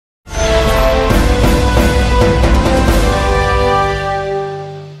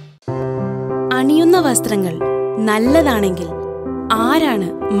വസ്ത്രങ്ങൾ നല്ലതാണെങ്കിൽ ആരാണ്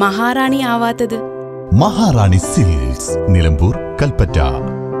മഹാറാണി ആവാത്തത്? മഹാറാണി സിൽക്സ്, നിലമ്പൂർ, കൽപ്പറ്റ.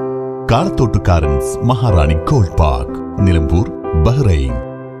 കാളത്തോട്ടുകാരൻസ് മഹാറാണി ഗോൾഡ് പാർക്ക്, നിലമ്പൂർ, ബഹ്റൈൻ.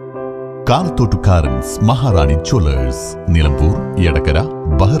 കാളത്തോട്ടുകാരൻസ് മഹാറാണി ജ്വല്ലേഴ്സ്, നിലമ്പൂർ, എടക്കര,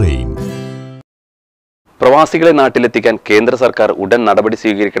 ബഹ്റൈൻ. പ്രവാസികളെ നാട്ടിലെത്തിക്കാൻ കേന്ദ്ര സർക്കാർ ഉടൻ നടപടി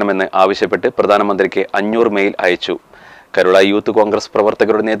സ്വീകരിക്കണമെന്ന് ആവശ്യപ്പെട്ട് പ്രധാനമന്ത്രിക്ക് 500 മെയിൽ അയച്ചു. കരുളായി യൂത്ത് കോൺഗ്രസ്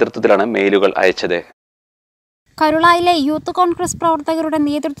പ്രവർത്തകരുടെ നേതൃത്വത്തിലാണ് മെയിലുകൾ അയച്ചത്. കരുളായിലെ യൂത്ത് കോൺഗ്രസ് പ്രവർത്തകരുടെ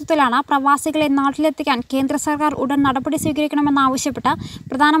നേതൃത്വത്തിലാണ് പ്രവാസികളെ നാട്ടിലെത്തിക്കാൻ കേന്ദ്ര സർക്കാർ ഉടൻ നടപടി സ്വീകരിക്കണമെന്നാവശ്യപ്പെട്ട്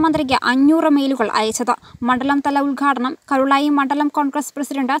പ്രധാനമന്ത്രിക്ക് 500 മെയിലുകൾ അയച്ചത്. മണ്ഡലം തല ഉദ്ഘാടനം കരുളായി മണ്ഡലം കോൺഗ്രസ്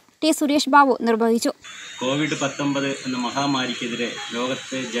പ്രസിഡന്റ് ടി സുരേഷ് ബാബു നിർവഹിച്ചു. കോവിഡ്-19 എന്ന മഹാമാരിക്കെതിരെ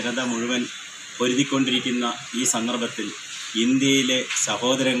ലോകത്തെ ജനത മുഴുവൻ പൊരുതിക്കൊണ്ടിരിക്കുന്ന ഈ സന്ദർഭത്തിൽ ഇന്ത്യയിലെ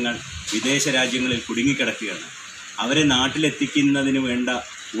സഹോദരങ്ങൾ വിദേശ രാജ്യങ്ങളിൽ കുടുങ്ങിക്കിടക്കുകയാണ്. അവരെ നാട്ടിലെത്തിക്കുന്നതിന് വേണ്ട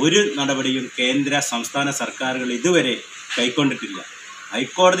ഒരു നടപടിയും കേന്ദ്ര സംസ്ഥാന സർക്കാരുകൾ ഇതുവരെ കൈക്കൊണ്ടിട്ടില്ല.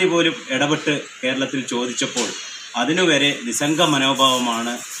 ഹൈക്കോടതി പോലും ഇടപെട്ട് കേരളത്തിൽ ചോദിച്ചപ്പോൾ അതിനുവരെ നിസ്സംഗ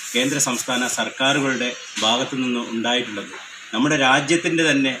മനോഭാവമാണ് കേന്ദ്ര സംസ്ഥാന സർക്കാരുകളുടെ ഭാഗത്തു നിന്ന് ഉണ്ടായിട്ടുള്ളത്. നമ്മുടെ രാജ്യത്തിൻ്റെ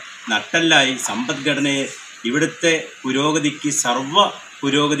തന്നെ നട്ടെല്ലായി സമ്പദ്ഘടനയെ ഇവിടുത്തെ പുരോഗതിക്ക് സർവ്വ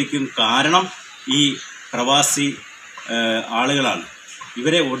പുരോഗതിക്കും കാരണം ഈ പ്രവാസി ആളുകളാണ്.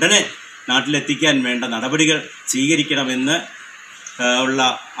 ഇവരെ ഉടനെ നാട്ടിലെത്തിക്കാൻ വേണ്ട നടപടികൾ സ്വീകരിക്കണമെന്ന് ഉള്ള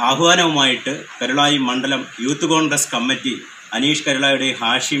ആഹ്വാനവുമായിട്ട് കരുളായി മണ്ഡലം youth Congress committee Aneesh കരുളായുടെ,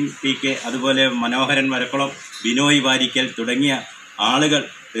 Hashim PK, അതുപോലെ മനോഹരൻ വരക്കുളം, ബിനോയ് വാരിക്കൽ തുടങ്ങിയ ആളുകൾ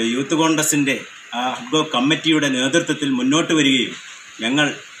യൂത്ത് കോൺഗ്രസിൻ്റെ കമ്മിറ്റിയുടെ നേതൃത്വത്തിൽ മുന്നോട്ട് വരികയും ഞങ്ങൾ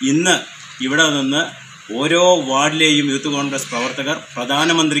ഇന്ന് ഇവിടെ നിന്ന് ഓരോ വാർഡിലെയും യൂത്ത് കോൺഗ്രസ് പ്രവർത്തകർ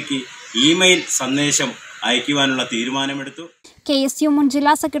പ്രധാനമന്ത്രിക്ക് ഇമെയിൽ സന്ദേശം അയക്കുവാനുള്ള തീരുമാനമെടുത്തു. KSU മുൻ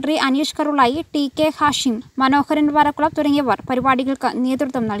ജില്ലാ സെക്രട്ടറി അനീഷ് കരുളായി, TK ഹാഷിം, മനോഹരൻ വരക്കുളം തുടങ്ങിയവർ പരിപാടികൾക്ക്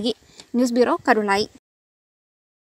നേതൃത്വം നൽകി. News bureau, Karulai.